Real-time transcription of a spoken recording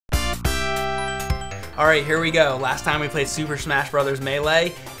Alright, here we go. Last time we played Super Smash Bros.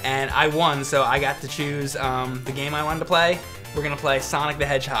 Melee, and I won, so I got to choose the game I wanted to play. We're going to play Sonic the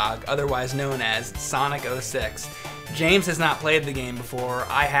Hedgehog, otherwise known as Sonic 06. James has not played the game before,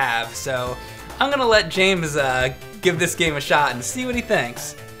 I have, so I'm going to let James give this game a shot and see what he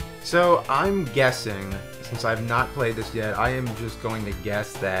thinks. So I'm guessing, since I've not played this yet, I am just going to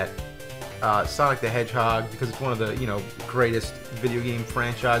guess that Sonic the Hedgehog, because it's one of the greatest video game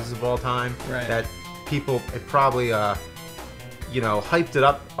franchises of all time, right, that people probably hyped it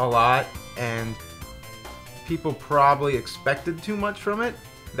up a lot, and people probably expected too much from it.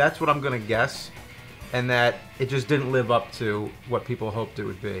 That's what I'm gonna guess, and that it just didn't live up to what people hoped it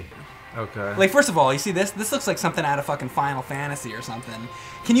would be. Okay. Like, first of all, you see this? This looks like something out of fucking Final Fantasy or something.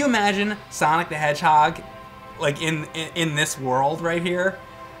 Can you imagine Sonic the Hedgehog, like, in this world right here?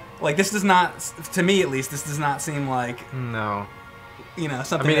 Like, this does not, to me at least, this does not seem like... No.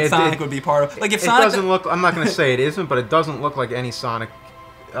 Something that Sonic would be part of. Like, if Sonic... It doesn't look... I'm not going to say it isn't, but it doesn't look like any Sonic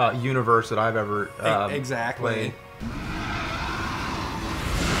universe that I've ever exactly. played.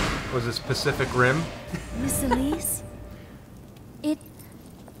 Was this Pacific Rim? Miss Elise?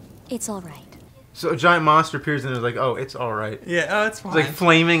 It's all right. So a giant monster appears and it's like, oh, it's all right. Yeah, oh, it's fine. It's like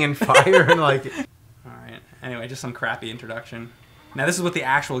flaming and fire and like... Alright, anyway, just some crappy introduction. Now this is what the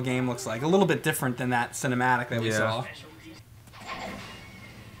actual game looks like. A little bit different than that cinematic that we saw.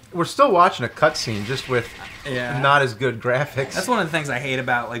 We're still watching a cutscene, just with not as good graphics. That's one of the things I hate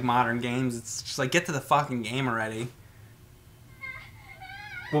about like modern games. It's just like, get to the fucking game already.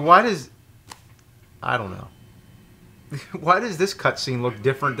 Well, why does... I don't know. Why does this cutscene look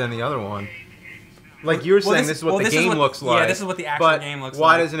different than the other one? Like you were saying, this is what the game looks like. Yeah, this is what the actual game looks like.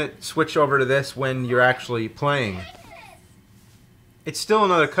 Why doesn't it switch over to this when you're actually playing? It's still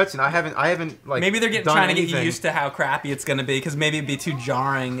another cutscene. I haven't like. Maybe they're trying to get you used to how crappy it's gonna be, because maybe it'd be too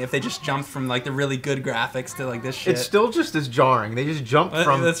jarring if they just jumped from like the really good graphics to like this shit. It's still just as jarring. They just jumped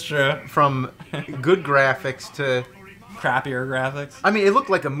from that's true, from good graphics to crappier graphics. I mean, it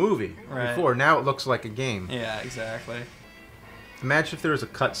looked like a movie right before. Now it looks like a game. Yeah, exactly. Imagine if there was a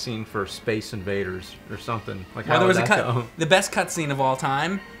cutscene for Space Invaders or something. Like, well, how there was would that go? The best cutscene of all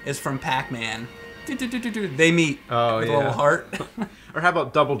time is from Pac-Man. They meet with a little heart. Or how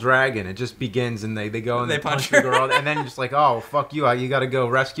about Double Dragon? It just begins and they go and they punch her. the girl, and then just like, oh fuck you, you gotta go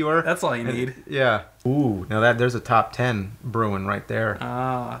rescue her. That's all you need. Yeah. Ooh, now there's a top 10 brewing right there.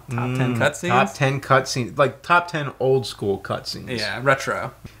 Ah, top 10 cutscenes. Top 10 cutscenes, like top 10 old school cutscenes. Yeah,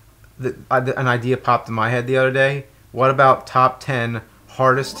 retro. An idea popped in my head the other day. What about top 10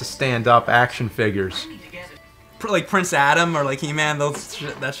 hardest to stand up action figures? Like Prince Adam or like He-Man,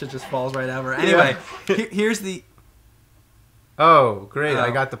 that shit just falls right over. Anyway, here's the... Oh, great.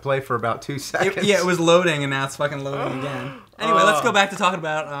 I got to play for about 2 seconds. It was loading, and now it's fucking loading again. Anyway, let's go back to talking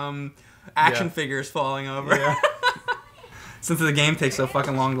about action figures falling over. Yeah. Since the game takes so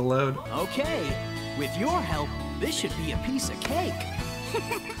fucking long to load. Okay, with your help, this should be a piece of cake.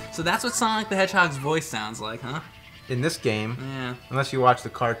 So that's what Sonic the Hedgehog's voice sounds like, huh? In this game. Yeah. Unless you watch the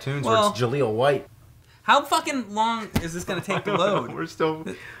cartoons where it's Jaleel White. How fucking long is this gonna take to load? We're still...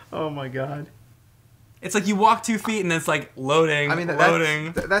 Oh my god. It's like you walk 2 feet and it's like loading,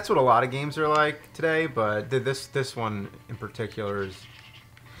 loading. That's what a lot of games are like today, but this one in particular is...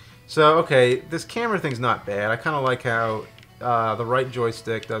 So, okay, this camera thing's not bad. I kind of like how the right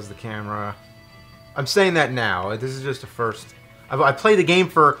joystick does the camera. I'm saying that now. This is just a first... I played the game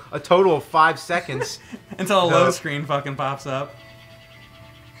for a total of 5 seconds. Until a load screen fucking pops up.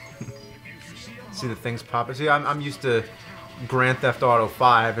 See the things pop up. See, I'm used to Grand Theft Auto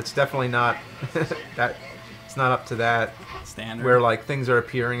 5. It's definitely not that. It's not up to that standard. Where like things are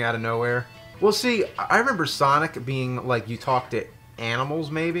appearing out of nowhere. Well, see, I remember Sonic being like you talk to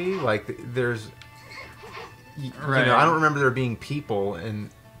animals, maybe like there's. Right. I don't remember there being people in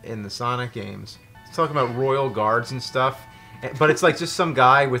the Sonic games. It's talking about royal guards and stuff. But it's like just some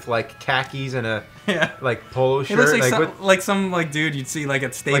guy with like khakis and a like polo shirt. It looks like some dude you'd see like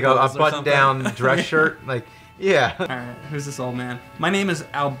at Staples, like a button-down dress shirt. Like, yeah. All right, who's this old man? My name is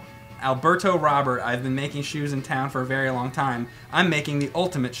Alberto Robert. I've been making shoes in town for a very long time. I'm making the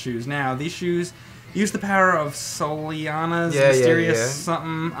ultimate shoes now. These shoes use the power of Soliana's mysterious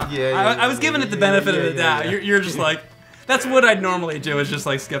something. I was giving it the benefit of the doubt. You're just like. That's what I'd normally do, is just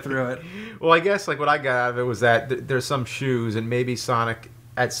like skip through it. Well, I guess like what I got out of it was that there's some shoes, and maybe Sonic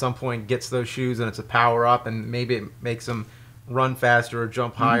at some point gets those shoes, and it's a power up, and maybe it makes him run faster or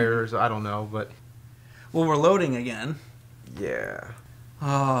jump higher. So I don't know, but well, we're loading again. Yeah.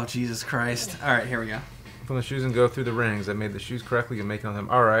 Oh Jesus Christ! All right, here we go. From the shoes and go through the rings. I made the shoes correctly. You can make it on them.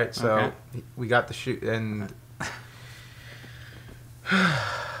 All right, so we got the shoe and.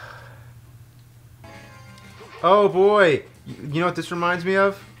 Oh boy, you know what this reminds me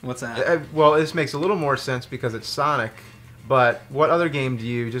of? What's that? Well, this makes a little more sense because it's Sonic. But what other game do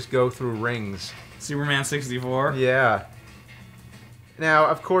you just go through rings? Superman 64? Yeah. Now,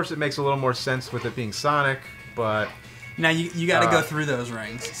 of course, it makes a little more sense with it being Sonic, but... Now, you got to go through those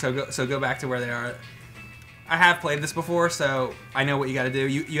rings. So go back to where they are. I have played this before, so I know what you got to do.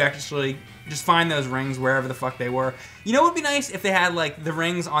 You actually just find those rings wherever the fuck they were. You know what would be nice if they had like the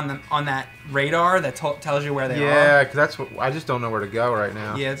rings on that radar that tells you where they are. Yeah, because that's what I just don't know where to go right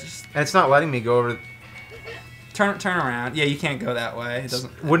now. Yeah, and it's not letting me go over. Turn around. Yeah, you can't go that way. It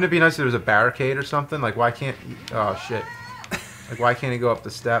doesn't. Wouldn't it be nice if there was a barricade or something? Like why can't? Oh shit! Like why can't he go up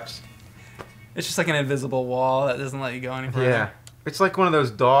the steps? It's just like an invisible wall that doesn't let you go any further. Yeah, it's like one of those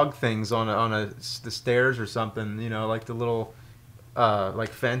dog things on the stairs or something. You know, like the little like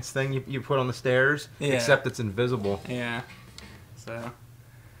fence thing you put on the stairs. Yeah. Except it's invisible. Yeah. So.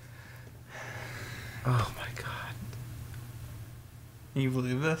 Oh my god. Can you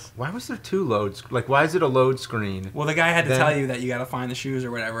believe this? Why was there two loads? Like, why is it a load screen? Well, the guy had to tell you that you got to find the shoes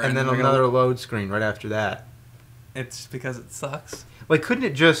or whatever. And then another load screen right after that. It's because it sucks. Like, couldn't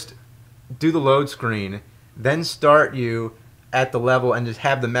it just do the load screen, then start you at the level and just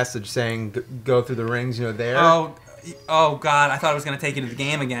have the message saying, go through the rings, you know, there? Oh, God. I thought it was going to take you to the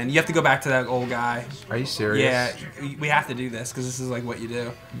game again. You have to go back to that old guy. Are you serious? Yeah, we have to do this because this is like what you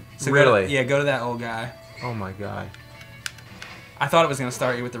do. So really? Go to that old guy. Oh, my God. I thought it was going to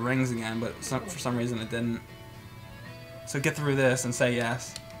start you with the rings again, but for some reason it didn't. So get through this and say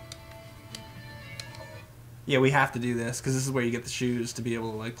yes. Yeah, we have to do this because this is where you get the shoes to be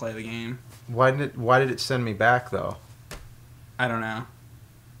able to like play the game. Why did it send me back though? I don't know.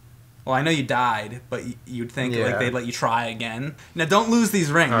 Well, I know you died, but you'd think like they'd let you try again. Now don't lose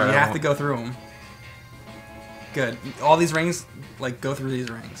these rings. Right, you have to go through them. Good. All these rings, like go through these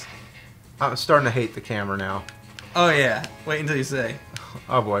rings. I'm starting to hate the camera now. Oh yeah. Wait until you see.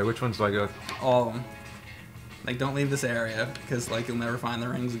 Oh boy, which ones do I go? All of them. Like don't leave this area because like you'll never find the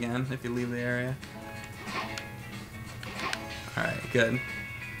rings again if you leave the area. All right, good.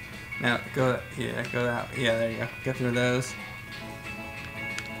 Now go that. Yeah, there you go. Go through those.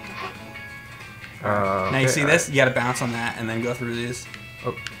 Now you see this? You got to bounce on that and then go through these.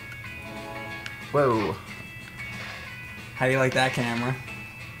 Oh. Whoa. How do you like that camera?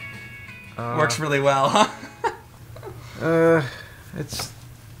 Works really well, huh?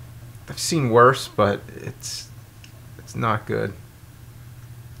 I've seen worse, but it's not good.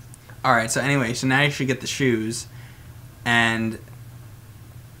 All right. So anyway, so now you should get the shoes, and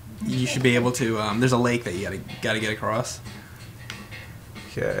you should be able to. There's a lake that you gotta get across.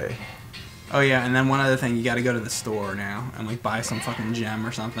 Okay. Oh yeah, and then one other thing, you gotta go to the store now and like buy some fucking gem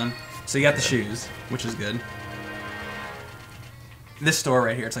or something. So you got the shoes, which is good. This store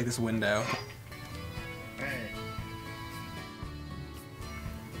right here, it's like this window.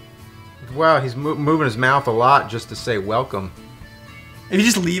 Wow, he's moving his mouth a lot just to say welcome. If you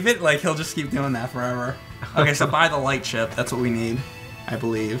just leave it, like he'll just keep doing that forever. Okay, so buy the light chip. That's what we need, I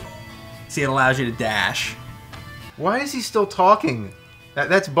believe. See, it allows you to dash. Why is he still talking?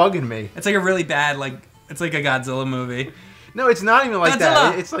 That's bugging me. It's like a really bad, like it's like a Godzilla movie. No, it's not even like Godzilla!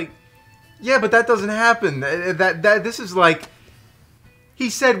 that. It's like, yeah, but that doesn't happen. This is like, he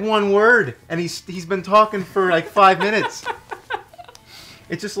said one word and he's been talking for like 5 minutes.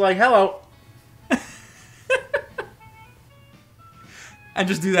 It's just like, hello. And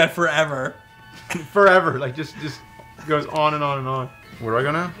just do that forever. Forever. Like, just goes on and on and on. Where do I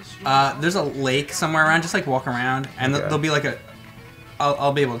go now? There's a lake somewhere around. Just, like, walk around. And there'll be, like,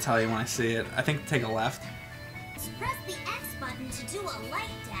 I'll be able to tell you when I see it. I think take a left. Press the X button to do a light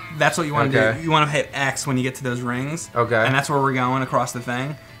dash. That's what you want to do. You want to hit X when you get to those rings. Okay. And that's where we're going, across the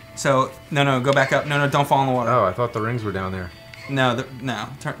thing. So, no, go back up. No, don't fall in the water. Oh, I thought the rings were down there. No,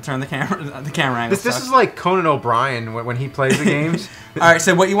 turn the camera. The camera angle. This is like Conan O'Brien when he plays the games. All right,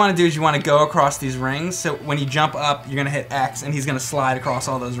 so what you want to do is you want to go across these rings. So when you jump up, you're gonna hit X, and he's gonna slide across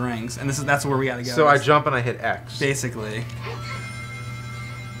all those rings. And that's where we gotta go. So I jump and I hit X. Basically.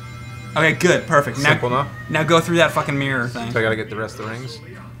 Okay, good, perfect. Simple enough. Now go through that fucking mirror thing. So I gotta get the rest of the rings.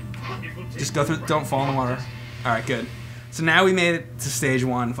 Just go through. Don't fall in the water. All right, good. So now we made it to stage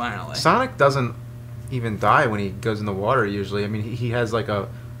 1 finally. Sonic doesn't even die when he goes in the water usually. I mean, he has like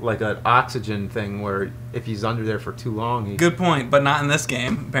an oxygen thing where if he's under there for too long, he... Good point, but not in this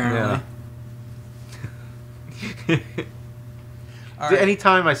game apparently. Yeah. All right.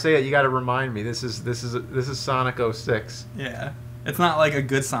 Anytime I say it, you got to remind me. This is Sonic 06. Yeah, it's not like a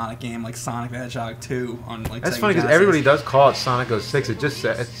good Sonic game like Sonic the Hedgehog 2 on like. That's Sega funny because Genesis. everybody does call it Sonic 06. It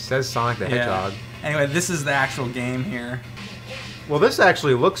says Sonic the Hedgehog. Anyway, this is the actual game here. Well, this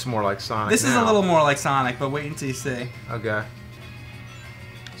actually looks more like Sonic. This is now. a little more like Sonic, but wait until you see. Okay.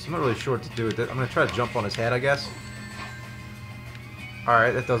 So I'm not really sure what to do with it. I'm gonna try to jump on his head, I guess. All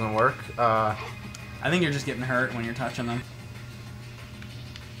right, that doesn't work. I think you're just getting hurt when you're touching them.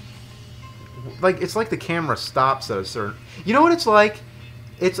 Like it's like the camera stops at a certain. You know what it's like?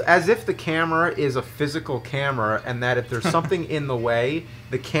 It's as if the camera is a physical camera, and that if there's something in the way,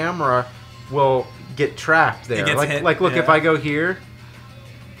 the camera will get trapped there. It gets hit, Like, look, yeah. if I go here,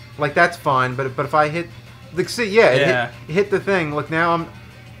 like that's fine. But if I hit, like, see, yeah, it hit the thing. Look, now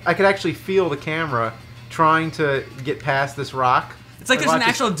I could actually feel the camera trying to get past this rock. It's like there's an watch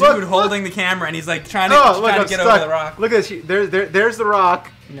actual this. dude Look, holding the camera, and he's like trying to, look, I'm get stuck. over the rock. Look at this. There's the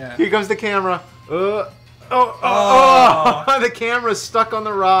rock. Yeah. Here comes the camera. The camera's stuck on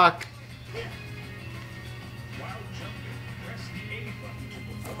the rock.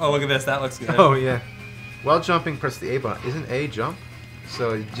 Oh, look at this. That looks good. Oh yeah. While jumping, press the A button. Isn't A jump?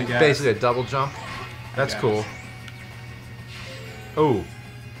 So it's guess. basically a double jump. That's guess. cool. Oh,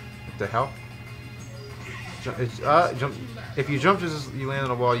 what the hell? Jump. If you jump just as you land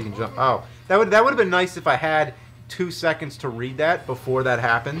on a wall, you can jump. Oh, that would have been nice if I had 2 seconds to read that before that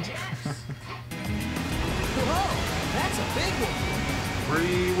happened. Whoa, that's a big one.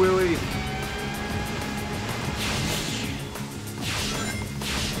 Free Willy.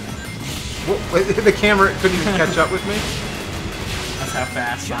 What, the camera couldn't even catch up with me? That's how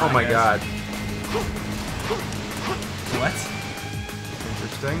fast Sonic Oh my is. god. What?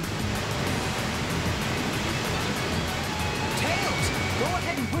 Interesting. Tails, go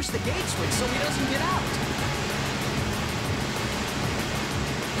ahead and push the gate switch so he doesn't get out.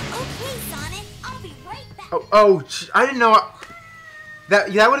 Okay, Sonic, I'll be right back. I didn't know.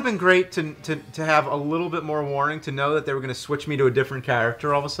 That would have been great to have a little bit more warning to know that they were going to switch me to a different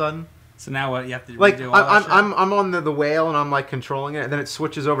character all of a sudden. So now what? You have to Like redo all that shit? I'm on the whale and I'm like controlling it, and then it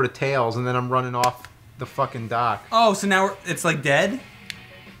switches over to Tails, and then I'm running off the fucking dock. Oh, so now it's like dead?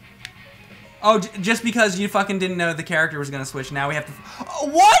 Oh, just because you fucking didn't know the character was gonna switch, now we have to. Oh,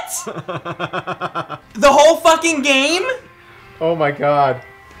 what? The whole fucking game? Oh my god.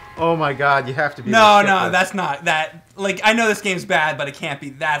 Oh my god, you have to be. No, that's not that. Like, I know this game's bad, but it can't be.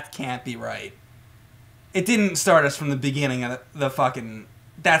 That can't be right. It didn't start us from the beginning of the fucking.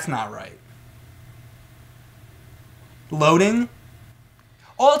 That's not right. Loading?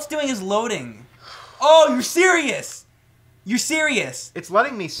 All it's doing is loading. Oh, you're serious? You're serious? It's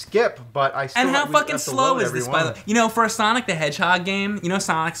letting me skip, but I still And how we fucking have to slow load is every this, by one. the way? You know, for a Sonic the Hedgehog game, you know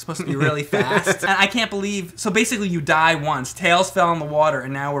Sonic's supposed to be really fast. And I can't believe... So basically you die once, Tails fell in the water,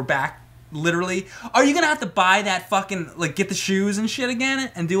 and now we're back, literally. Are you gonna have to buy that fucking... Like, get the shoes and shit again,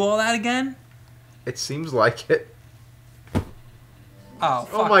 and do all that again? It seems like it. Oh,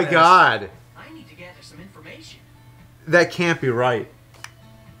 fuck Oh my this. god. I need to gather some information. That can't be right.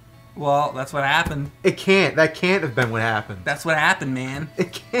 Well, that's what happened. It can't. That can't have been what happened. That's what happened, man.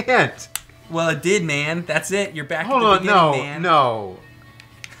 It can't. Well, it did, man. That's it. You're back Hold at the on, beginning, no, man. no.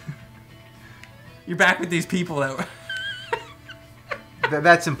 You're back with these people that...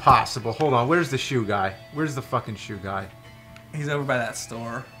 That's impossible. Hold on, where's the shoe guy? Where's the fucking shoe guy? He's over by that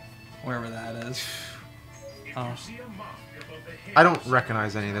store. Wherever that is. Oh. I don't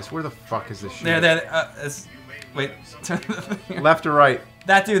recognize any of this. Where the fuck is this shoe? There. Wait. Left or right?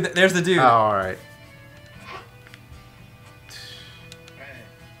 That dude. There's the dude. Oh, alright.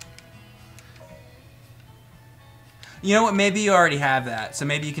 You know what? Maybe you already have that, so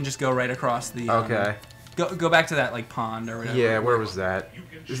maybe you can just go right across the. Okay. Go back to that like pond or whatever. Yeah, where was that?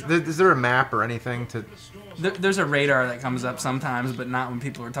 Is there a map or anything to... There's a radar that comes up sometimes, but not when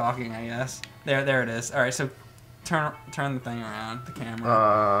people are talking, I guess. There it is. All right, so turn the thing around, the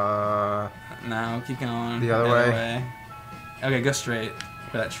camera. No, keep going. The other way? Okay, go straight.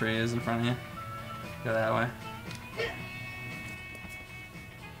 Where that tree is in front of you. Go that way.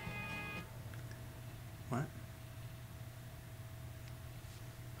 What?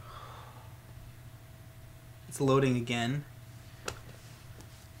 It's loading again.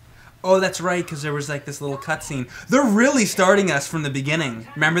 Oh, that's right, because there was like this little cutscene. They're really starting us from the beginning.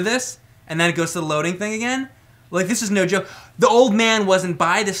 Remember this? And then it goes to the loading thing again? Like, this is no joke. The old man wasn't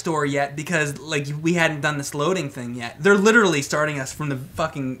by the store yet because, like, we hadn't done this loading thing yet. They're literally starting us from the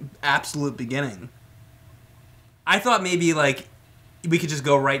fucking absolute beginning. I thought maybe, like, we could just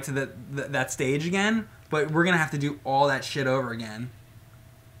go right to that stage again, but we're going to have to do all that shit over again.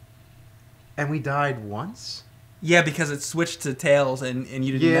 And we died once? Yeah, because it switched to Tails, and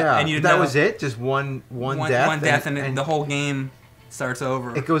you didn't. Yeah, and you didn't that know. Was it. Just one death. One death, and the whole game starts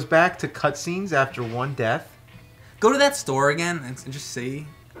over. It goes back to cutscenes after one death. Go to that store again and just see.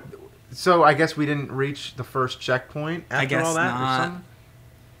 So I guess we didn't reach the first checkpoint after I guess all that, not. or something.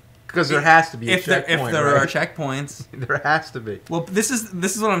 Because there has to be a If there checkpoint. are right? checkpoints. There has to be. Well, this is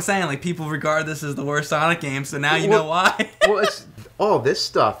what I'm saying. Like, people regard this as the worst Sonic game, so now you know why. Well, it's all this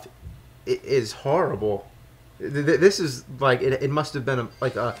stuff is horrible. This is like it must have been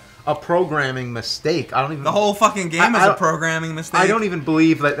a programming mistake. I don't even. The whole fucking game is a programming mistake. I don't even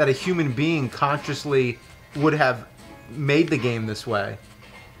believe that a human being consciously would have made the game this way.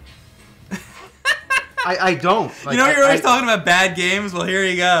 I don't. Like, you know, you're always talking about bad games. Well, here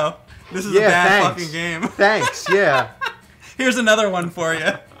you go. This is a bad fucking game. Thanks. Yeah. Here's another one for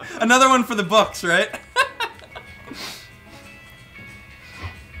you. Another one for the books, right?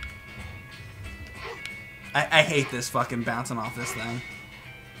 I hate this fucking bouncing off this thing.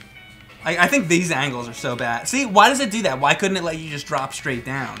 I think these angles are so bad. See, why does it do that? Why couldn't it let you just drop straight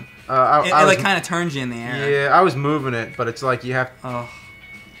down? It like kind of turns you in the air. Yeah, I was moving it, but it's like you have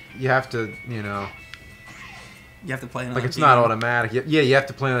to, you know. You have to play another Like it's game. not automatic. Yeah, you have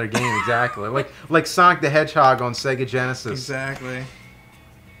to play another game exactly. like Sonic the Hedgehog on Sega Genesis. Exactly.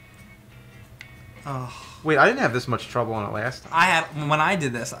 Oh. Wait, I didn't have this much trouble on it last time. I had when I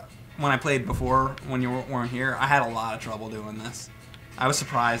did this, when I played before, when you weren't here, I had a lot of trouble doing this. I was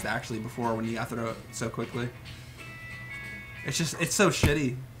surprised actually before when you got through it so quickly. It's so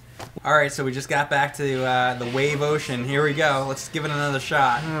shitty. All right, so we just got back to the Wave Ocean. Here we go. Let's give it another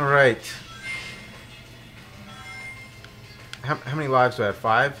shot. All right. How many lives do I have?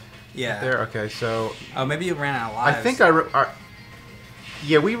 5? Yeah. Right there. Okay, so. Oh, maybe you ran out of lives. I think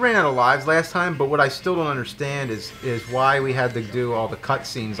yeah, we ran out of lives last time, but what I still don't understand is why we had to do all the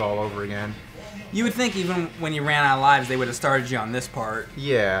cutscenes all over again. You would think even when you ran out of lives, they would have started you on this part.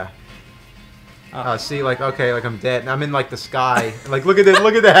 Yeah. See, like, okay, like I'm dead, and I'm in like the sky. Like, look at that!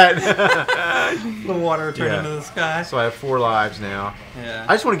 Look at that! The water turned into the sky. So I have 4 lives now. Yeah.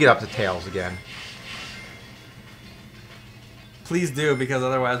 I just want to get up to Tails again. Please do, because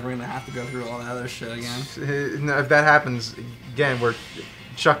otherwise we're gonna have to go through all that other shit again. If that happens again, we're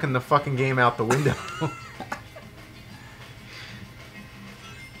chucking the fucking game out the window.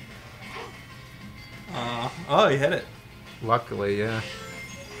 Oh, you hit it. Luckily, yeah.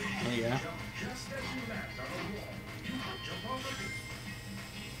 There you go.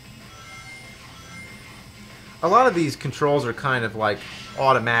 A lot of these controls are kind of like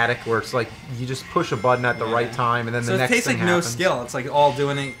automatic, where it's like you just push a button at the right time, and then So the it next takes thing like no happens. skill. It's like all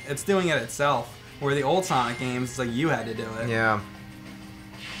doing it. It's doing it itself. Where the old Sonic games, it's like you had to do it. Yeah.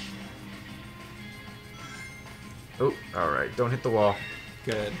 Oh, all right. Don't hit the wall.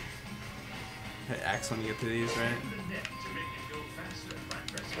 Good. Hit X when you get through these, right?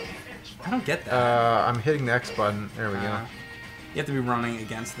 I don't get that. I'm hitting the X button. There we go. You have to be running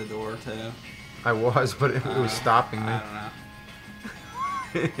against the door too. I was, but it was stopping me. I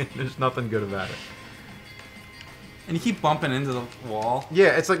don't know. There's nothing good about it. And you keep bumping into the wall.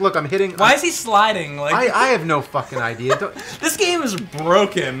 Yeah, it's like, look, I'm hitting. Why is he sliding? Like I have no fucking idea. this game is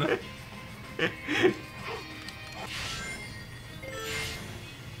broken. Alright,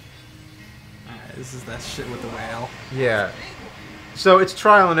 this is that shit with the whale. Yeah. So it's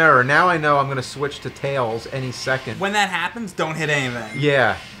trial and error. Now I know I'm going to switch to Tails any second. When that happens, don't hit anything.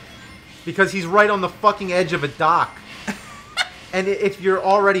 Yeah. Because he's right on the fucking edge of a dock. And if you're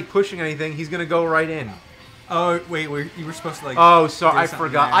already pushing anything, he's going to go right in. Oh, wait, you were supposed to like... Oh, so do I something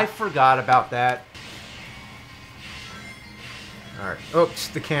forgot. there. I forgot about that. Alright. Oops,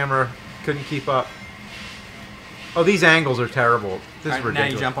 the camera couldn't keep up. Oh, these angles are terrible. This is Alright, now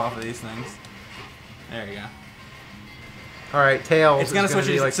ridiculous. you jump off of these things. There you go. Alright, Tails. It's gonna switch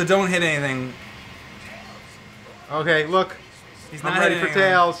be you, like... so don't hit anything. Okay, look. He's I'm not ready hitting for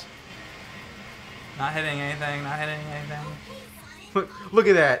anything. Tails. Not hitting anything, not hitting anything. Look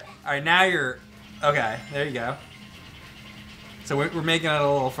at that. Alright, now you're... Okay, there you go. So we're making it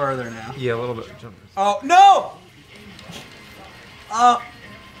a little further now. Yeah, a little bit. Jump. Oh, no! Oh.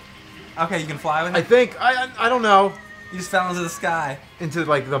 Okay, you can fly with it? I think I don't know. You just fell into the sky. Into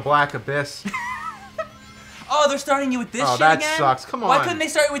like the black abyss. Oh, they're starting you with this Oh, shit that again? sucks. Come Why on. couldn't they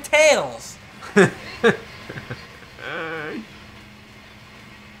start you with Tails?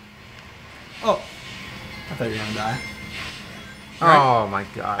 Oh. I thought you were gonna die. Oh my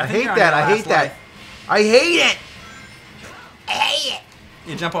god. I think hate you're on that. your I hate last that. life. I hate it. I hate it.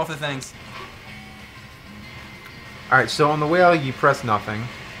 You jump off the things. Alright, so on the whale you press nothing.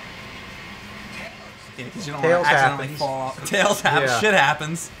 Yeah, because you don't Tails want to accidentally happens. fall off. Tails happens. Yeah. Shit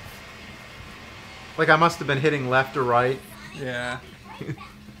happens. Like I must have been hitting left or right. Yeah.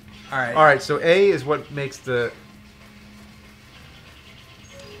 Alright. Alright, so A is what makes the...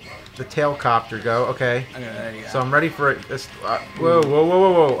 the tail copter go. Okay. Okay, there you go. So I'm ready for it. This, whoa, whoa, whoa,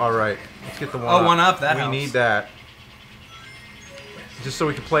 whoa, whoa. All right. Let's get the one up. one up. That we helps. need that. Just so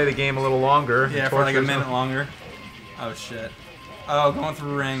we can play the game a little longer. Yeah, for like a minute longer. Oh, shit. Oh, going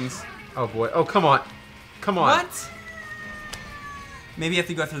through rings. Oh, boy. Oh, come on. Come on. What? Maybe you have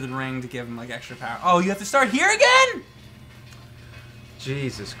to go through the ring to give him, like, extra power. Oh, you have to start here again?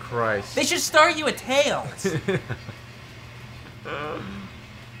 Jesus Christ. They should start you at Tails.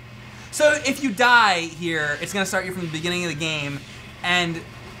 So if you die here, it's going to start you from the beginning of the game. And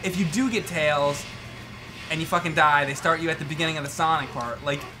if you do get Tails and you fucking die, they start you at the beginning of the Sonic part.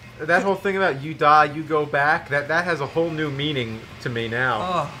 Like, that whole thing about you die, you go back, that has a whole new meaning to me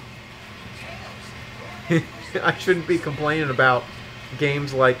now. oh. I shouldn't be complaining about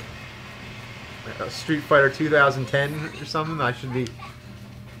games like Street Fighter 2010 or something. I should be...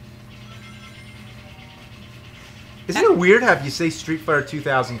 Isn't it weird how you say Street Fighter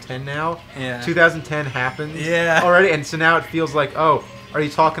 2010 now? Yeah. 2010 happened already, and so now it feels like, oh, are you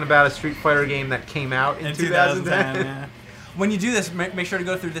talking about a Street Fighter game that came out in 2010? Yeah. When you do this, make sure to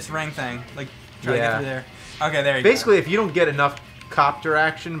go through this ring thing. Like, try to get through there. Okay, there you Basically, go. if you don't get enough copter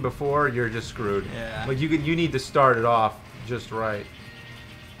action before, you're just screwed. Yeah. Like, you need to start it off just right.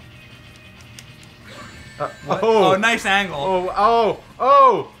 Oh, nice angle. Oh!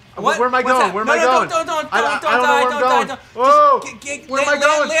 What? Where am I What's going? that? Where am No, I no, going? don't die, I don't know where I'm going. Whoa! Where am I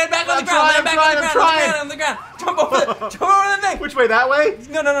going? Land back on the ground. Land back on the ground. Jump over the thing. Which way? That way?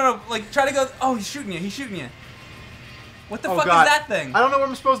 No. Like, try to go. Oh, he's shooting you. He's shooting you. What the fuck God. is that thing? I don't know where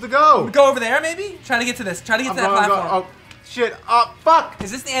I'm supposed to go. Go over there, maybe? Try to get to this. Try to get to that platform. Oh, shit. Fuck.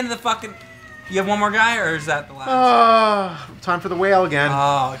 Is this the end of the fucking... You have one more guy, or is that the last? Time for the whale again.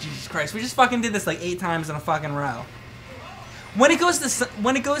 Oh, Jesus Christ. We just fucking did this like 8 times in a fucking row. When it goes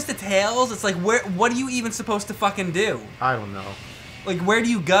to Tails, it's like, what are you even supposed to fucking do? I don't know. Like, where do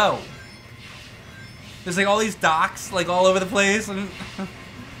you go? There's like all these docks like all over the place. And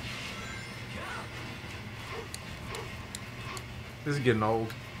This is getting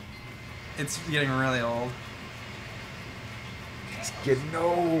old. it's getting really old. It's getting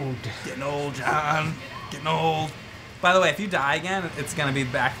old. Getting old, John. Getting old. By the way, if you die again, it's gonna be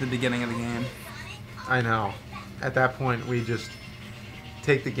back to the beginning of the game. I know. At that point, we just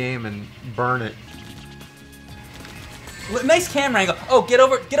take the game and burn it. Nice camera angle. Oh, get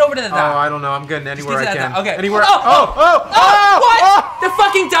over to the dock. Oh, I don't know. I'm getting anywhere I get to that can. dock. Okay. Anywhere. What? The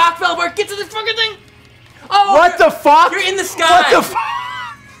fucking dock fell apart. Get to this fucking thing. Oh. What the fuck? You're in the sky. What the fuck?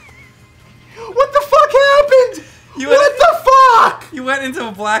 What the fuck happened? What the fuck? You went into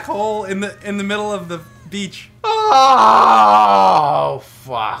a black hole in the middle of the beach. Oh,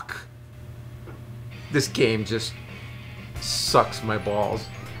 fuck. This game just sucks my balls.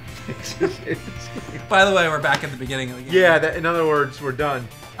 By the way, we're back at the beginning of the game. Yeah, in other words, we're done.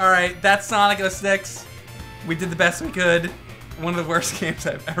 Alright, that's Sonic 06. We did the best we could. One of the worst games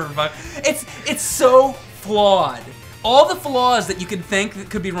I've ever played. It's so flawed. All the flaws that you could think that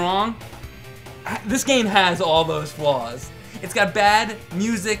could be wrong, this game has all those flaws. It's got bad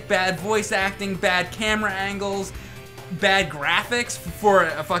music, bad voice acting, bad camera angles, bad graphics for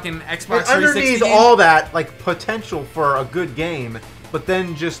a fucking Xbox 360 Underneath game. all that, like, potential for a good game, but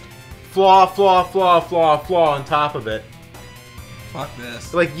then just flaw on top of it. Fuck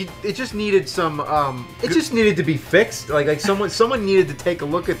this. Like, it just needed some, it just needed to be fixed. Like someone needed to take a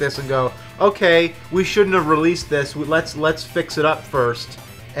look at this and go, okay, we shouldn't have released this. Let's fix it up first,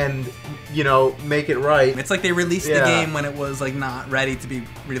 and make it right. It's like they released the game when it was like not ready to be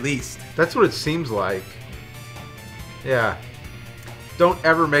released. That's what it seems like. Yeah. Don't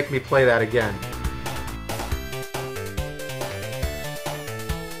ever make me play that again.